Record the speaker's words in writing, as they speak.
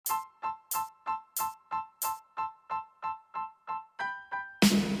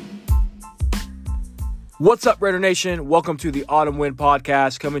What's up, Raider Nation? Welcome to the Autumn Win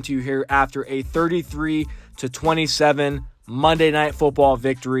Podcast, coming to you here after a 33-27 Monday Night Football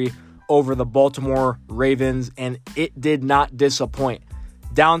victory over the Baltimore Ravens, and it did not disappoint.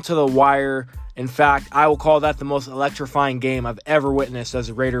 Down to the wire. In fact, I will call that the most electrifying game I've ever witnessed as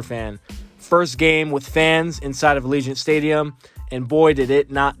a Raider fan. First game with fans inside of Allegiant Stadium, and boy, did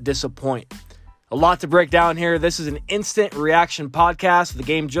it not disappoint. A lot to break down here. This is an instant reaction podcast. The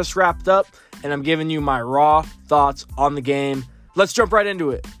game just wrapped up, and I'm giving you my raw thoughts on the game. Let's jump right into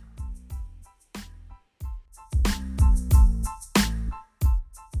it.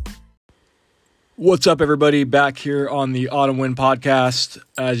 What's up, everybody? Back here on the Autumn Win Podcast.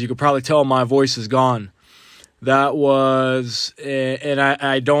 As you could probably tell, my voice is gone. That was, and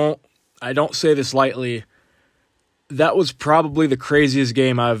I don't say this lightly, that was probably the craziest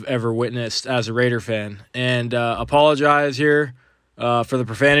game I've ever witnessed as a Raider fan. And apologize here for the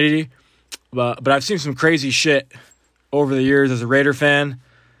profanity, but I've seen some crazy shit over the years as a Raider fan.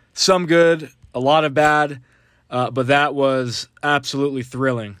 Some good, a lot of bad, but that was absolutely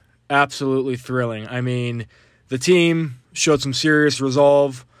thrilling. Absolutely thrilling. I mean, the team showed some serious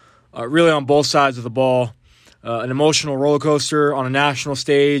resolve, really on both sides of the ball. An emotional roller coaster on a national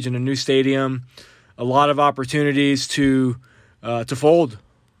stage in a new stadium. A lot of opportunities to fold,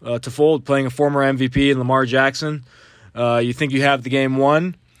 playing a former MVP in Lamar Jackson. You think you have the game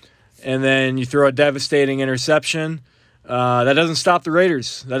won, and then you throw a devastating interception. That doesn't stop the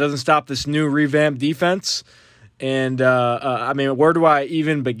Raiders. That doesn't stop this new revamped defense. And, I mean, where do I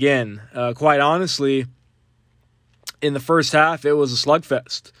even begin? Quite honestly, in the first half, it was a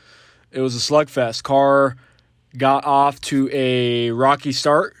slugfest. Carr got off to a rocky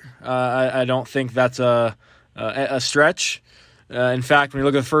start. I don't think that's a stretch. In fact, when you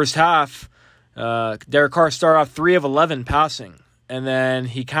look at the first half, Derek Carr started off 3 of 11 passing, and then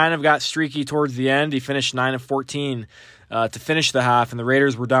he kind of got streaky towards the end. He finished 9 of 14 to finish the half, and the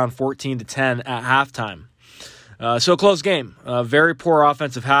Raiders were down 14-10 at halftime. So a close game. Very poor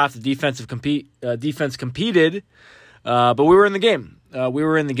offensive half. The defense competed, but we were in the game.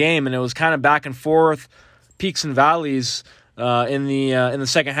 And it was kind of back and forth, peaks and valleys in the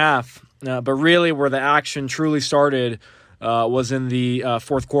second half. But really, where the action truly started was in the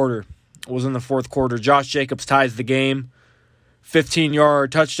fourth quarter. Josh Jacobs ties the game.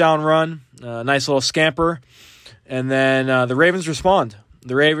 15-yard touchdown run. Nice little scamper. And then the Ravens respond.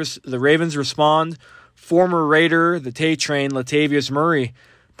 The Ravens respond. Former Raider, the Tay Train, Latavius Murray,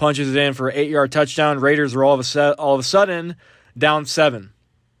 punches it in for an 8-yard touchdown. Raiders are all of a sudden down 7.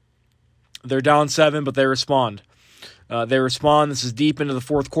 They're down 7, but they respond. This is deep into the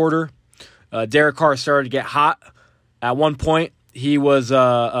fourth quarter. Derek Carr started to get hot. At one point, he was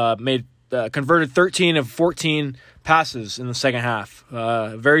converted 13 of 14 passes in the second half.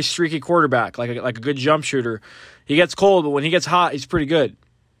 Very streaky quarterback, like a good jump shooter. He gets cold, but when he gets hot, he's pretty good.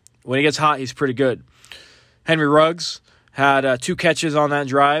 Henry Ruggs had 2 catches on that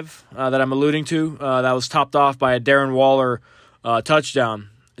drive that I'm alluding to. That was topped off by a Darren Waller touchdown.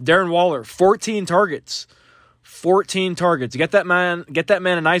 Darren Waller, 14 targets. 14 targets. Get that man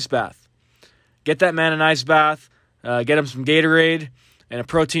an ice bath. Get him some Gatorade and a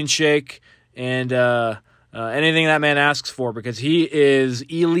protein shake and anything that man asks for, because he is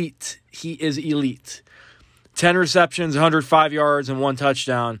elite. 10 receptions, 105 yards, and 1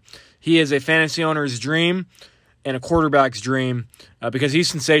 touchdown. He is a fantasy owner's dream and a quarterback's dream because he's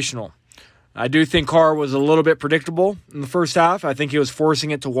sensational. I do think Carr was a little bit predictable in the first half. I think he was forcing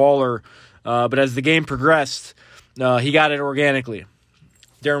it to Waller. But as the game progressed, he got it organically.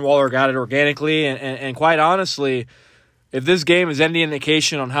 Darren Waller got it organically. And quite honestly, if this game is any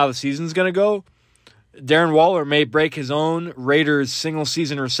indication on how the season's going to go, Darren Waller may break his own Raiders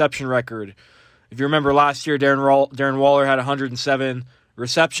single-season reception record. If you remember last year, Darren Waller had 107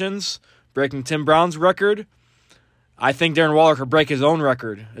 receptions, breaking Tim Brown's record. I think Darren Waller could break his own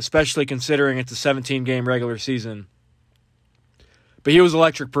record, especially considering it's a 17-game regular season. But he was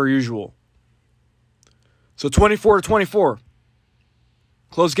electric per usual. So 24-24.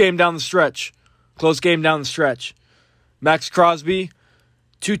 Close game down the stretch. Max Crosby,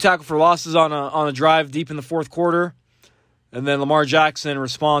 2 tackle for losses on a drive deep in the fourth quarter. And then Lamar Jackson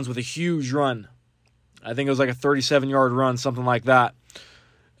responds with a huge run. I think it was like a 37-yard run, something like that.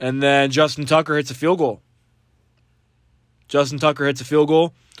 And then Justin Tucker hits a field goal.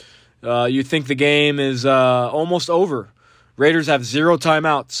 You think the game is almost over. Raiders have 0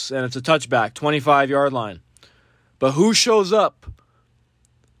 timeouts, and it's a touchback, 25-yard line. But who shows up?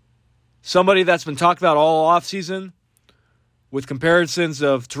 Somebody that's been talked about all offseason with comparisons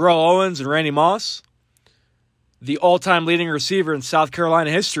of Terrell Owens and Randy Moss. The all-time leading receiver in South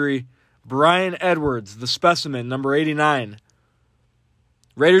Carolina history, Brian Edwards, the specimen, number 89.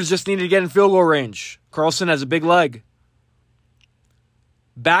 Raiders just needed to get in field goal range. Carlson has a big leg.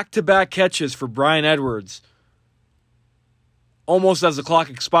 Back-to-back catches for Brian Edwards, almost as the clock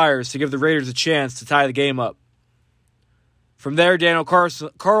expires, to give the Raiders a chance to tie the game up. From there, Daniel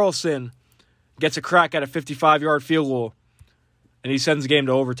Carlson gets a crack at a 55-yard field goal, and he sends the game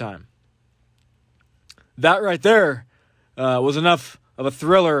to overtime. That right there was enough of a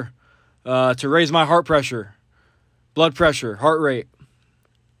thriller to raise my heart pressure, blood pressure, heart rate.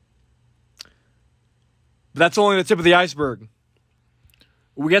 But that's only the tip of the iceberg.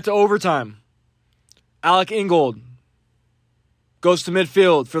 We get to overtime. Alec Ingold goes to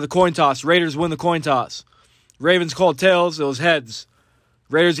midfield for the coin toss. Raiders win the coin toss. Ravens called tails. It was heads.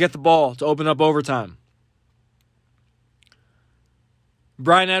 Raiders get the ball to open up overtime.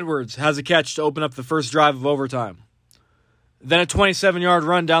 Brian Edwards has a catch to open up the first drive of overtime. Then a 27-yard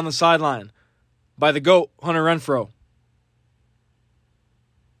run down the sideline by the GOAT, Hunter Renfrow.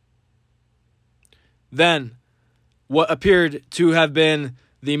 Then, what appeared to have been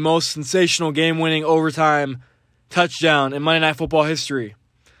the most sensational game-winning overtime touchdown in Monday Night Football history.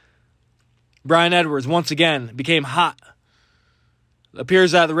 Brian Edwards, once again, became hot. It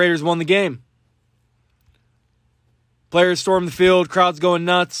appears that the Raiders won the game. Players stormed the field, crowd's going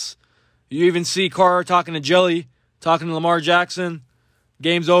nuts. You even see Carr talking to Jelly, talking to Lamar Jackson.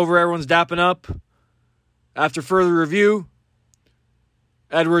 Game's over, everyone's dapping up. After further review,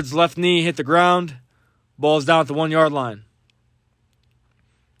 Edwards' left knee hit the ground. Ball's down at the 1-yard line.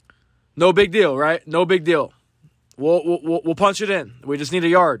 No big deal, right? No big deal. We'll punch it in. We just need a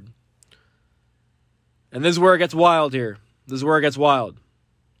yard. And this is where it gets wild here. This is where it gets wild.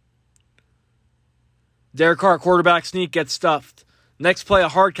 Derek Carr, quarterback sneak, gets stuffed. Next play, a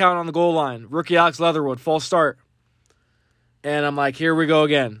hard count on the goal line. Rookie Alex Leatherwood, false start. And I'm like, here we go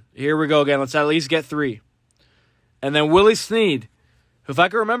again. Here we go again. Let's at least get 3. And then Willie Snead, if I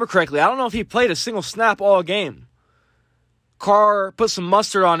can remember correctly, I don't know if he played a single snap all game. Carr put some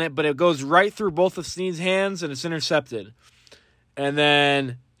mustard on it, but it goes right through both of Snead's hands, and it's intercepted. And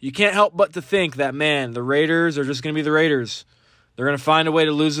then you can't help but to think that, man, the Raiders are just going to be the Raiders. They're going to find a way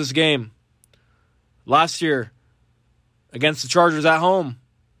to lose this game. Last year, against the Chargers at home,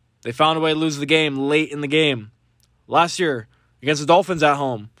 they found a way to lose the game late in the game. Last year, against the Dolphins at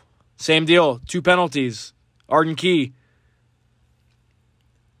home, same deal, 2 penalties, Arden Key.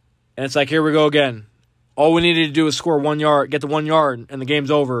 And it's like, here we go again. All we needed to do was score 1 yard, get the 1 yard, and the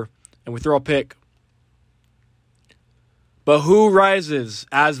game's over, and we throw a pick. But who rises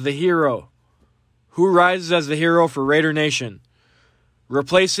as the hero? Who rises as the hero for Raider Nation?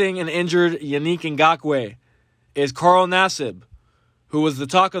 Replacing an injured Yannick Ngakoue is Carl Nassib, who was the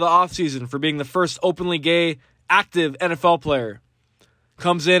talk of the offseason for being the first openly gay active NFL player.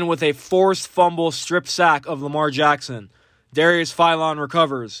 Comes in with a forced fumble strip sack of Lamar Jackson. Darius Philon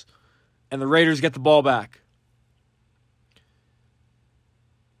recovers, and the Raiders get the ball back.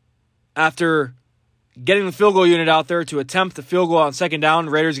 After getting the field goal unit out there to attempt the field goal on second down,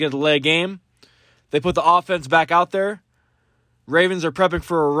 the Raiders get a delay game. They put the offense back out there. Ravens are prepping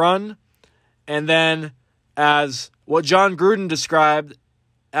for a run. And then, as what John Gruden described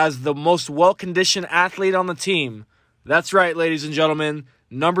as the most well-conditioned athlete on the team, that's right, ladies and gentlemen,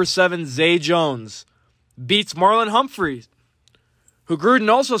 number 7, Zay Jones, beats Marlon Humphrey, who Gruden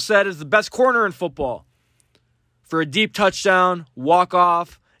also said is the best corner in football, for a deep touchdown,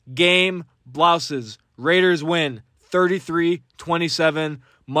 walk-off, game, blouses. Raiders win 33-27,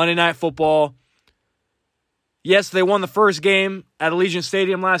 Monday Night Football. Yes, they won the first game at Allegiant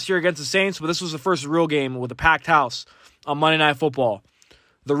Stadium last year against the Saints, but this was the first real game with a packed house on Monday Night Football.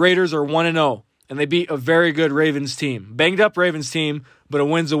 The Raiders are 1-0, and they beat a very good Ravens team. Banged up Ravens team, but a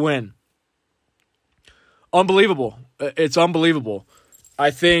win's a win. Unbelievable. It's unbelievable. I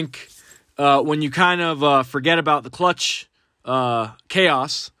think when you kind of forget about the clutch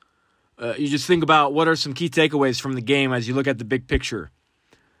chaos, you just think about what are some key takeaways from the game as you look at the big picture.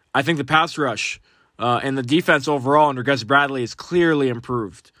 I think the pass rush and the defense overall under Gus Bradley is clearly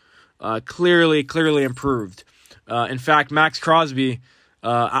improved. Clearly improved. In fact, Max Crosby,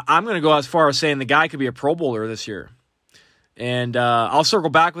 I'm going to go as far as saying the guy could be a Pro Bowler this year. And I'll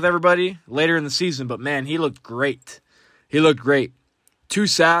circle back with everybody later in the season, but man, he looked great. He looked great. 2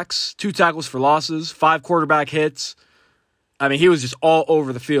 sacks, 2 tackles for losses, 5 quarterback hits. I mean, he was just all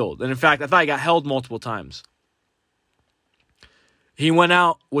over the field. And in fact, I thought he got held multiple times. He went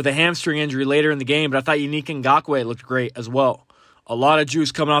out with a hamstring injury later in the game, but I thought Yannick Ngakoue looked great as well. A lot of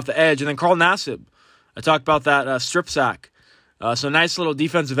juice coming off the edge. And then Carl Nassib. I talked about that strip sack. So nice little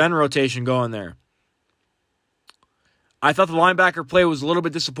defensive end rotation going there. I thought the linebacker play was a little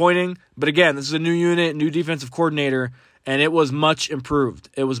bit disappointing, but again, this is a new unit, new defensive coordinator, and it was much improved.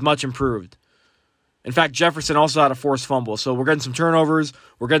 In fact, Jefferson also had a forced fumble, so we're getting some turnovers,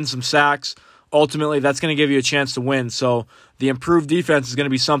 we're getting some sacks. Ultimately, that's going to give you a chance to win, so the improved defense is going to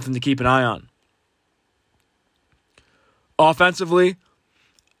be something to keep an eye on. Offensively,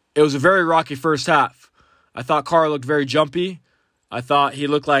 it was a very rocky first half. I thought Carr looked very jumpy. I thought he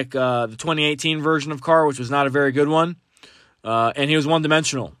looked like the 2018 version of Carr, which was not a very good one. And he was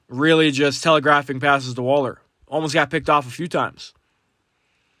one-dimensional, really just telegraphing passes to Waller. Almost got picked off a few times.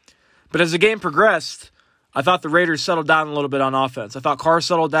 But as the game progressed, I thought the Raiders settled down a little bit on offense. I thought Carr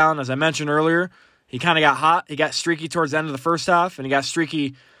settled down. As I mentioned earlier, he kind of got hot. He got streaky towards the end of the first half, and he got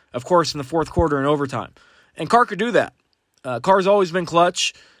streaky, of course, in the fourth quarter and overtime. And Carr could do that. Carr's always been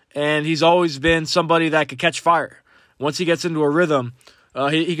clutch, and he's always been somebody that could catch fire. Once he gets into a rhythm,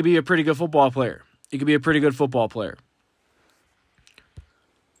 he could be a pretty good football player.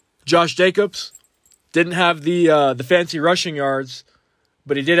 Josh Jacobs didn't have the fancy rushing yards,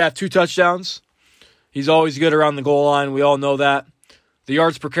 but he did have 2 touchdowns. He's always good around the goal line. We all know that. The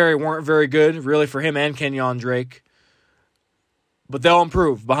yards per carry weren't very good, really, for him and Kenyon Drake. But they'll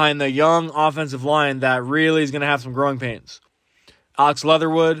improve behind the young offensive line that really is going to have some growing pains. Alex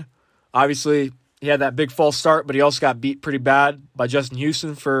Leatherwood, obviously, he had that big false start, but he also got beat pretty bad by Justin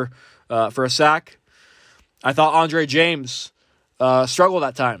Houston for a sack. I thought Andre James struggled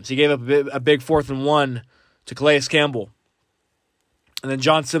at times. He gave up a big 4th and 1 to Calais Campbell. And then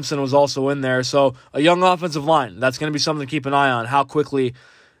John Simpson was also in there. So a young offensive line, that's going to be something to keep an eye on, how quickly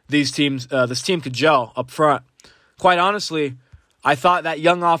this team could gel up front. Quite honestly, I thought that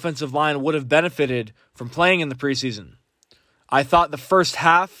young offensive line would have benefited from playing in the preseason. I thought the first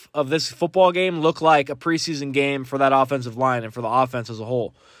half of this football game looked like a preseason game for that offensive line and for the offense as a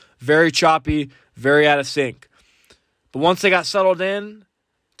whole. Very choppy, very out of sync. But once they got settled in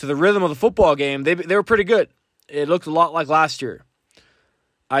to the rhythm of the football game, they were pretty good. It looked a lot like last year.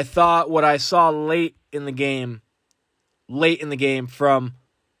 I thought what I saw late in the game from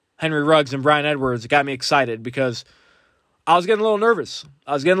Henry Ruggs and Brian Edwards got me excited because I was getting a little nervous.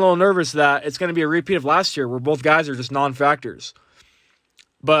 That it's going to be a repeat of last year where both guys are just non-factors.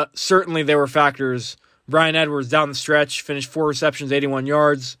 But certainly there were factors. Brian Edwards down the stretch, finished 4 receptions, 81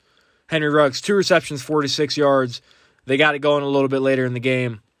 yards. Henry Ruggs, 2 receptions, 46 yards. They got it going a little bit later in the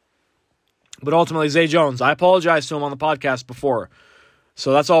game. But ultimately, Zay Jones, I apologized to him on the podcast before.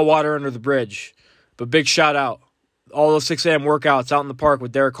 So that's all water under the bridge. But big shout out. All those 6 a.m. workouts out in the park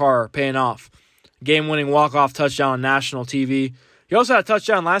with Derek Carr paying off. Game-winning walk-off touchdown on national TV. He also had a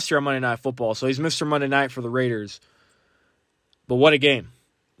touchdown last year on Monday Night Football, so he's Mr. Monday Night for the Raiders. But what a game.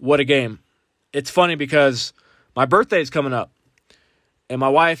 It's funny because my birthday is coming up, and my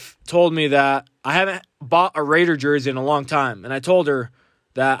wife told me that I haven't bought a Raider jersey in a long time, and I told her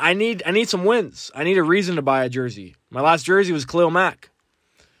that I need some wins. I need a reason to buy a jersey. My last jersey was Khalil Mack.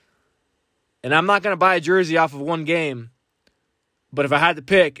 And I'm not going to buy a jersey off of one game. But if I had to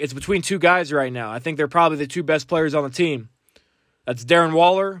pick, it's between 2 guys right now. I think they're probably the 2 best players on the team. That's Darren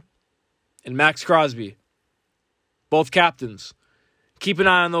Waller and Max Crosby. Both captains. Keep an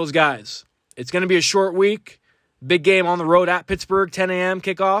eye on those guys. It's going to be a short week. Big game on the road at Pittsburgh, 10 a.m.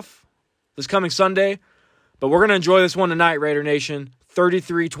 kickoff this coming Sunday. But we're going to enjoy this one tonight, Raider Nation.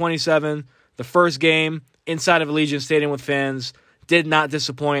 33-27. The first game inside of Allegiant Stadium with fans. Did not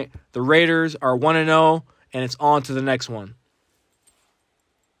disappoint. The Raiders are 1-0, and it's on to the next one.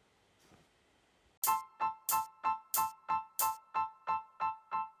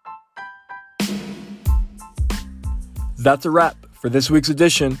 That's a wrap for this week's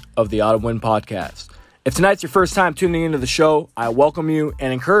edition of the Autumn Wind Podcast. If tonight's your first time tuning into the show, I welcome you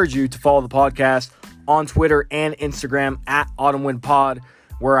and encourage you to follow the podcast on Twitter and Instagram at Autumn Wind Pod,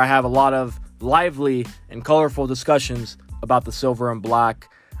 where I have a lot of lively and colorful discussions about the silver and black.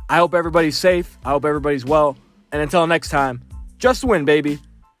 I hope everybody's safe. I hope everybody's well. And until next time, just win, baby.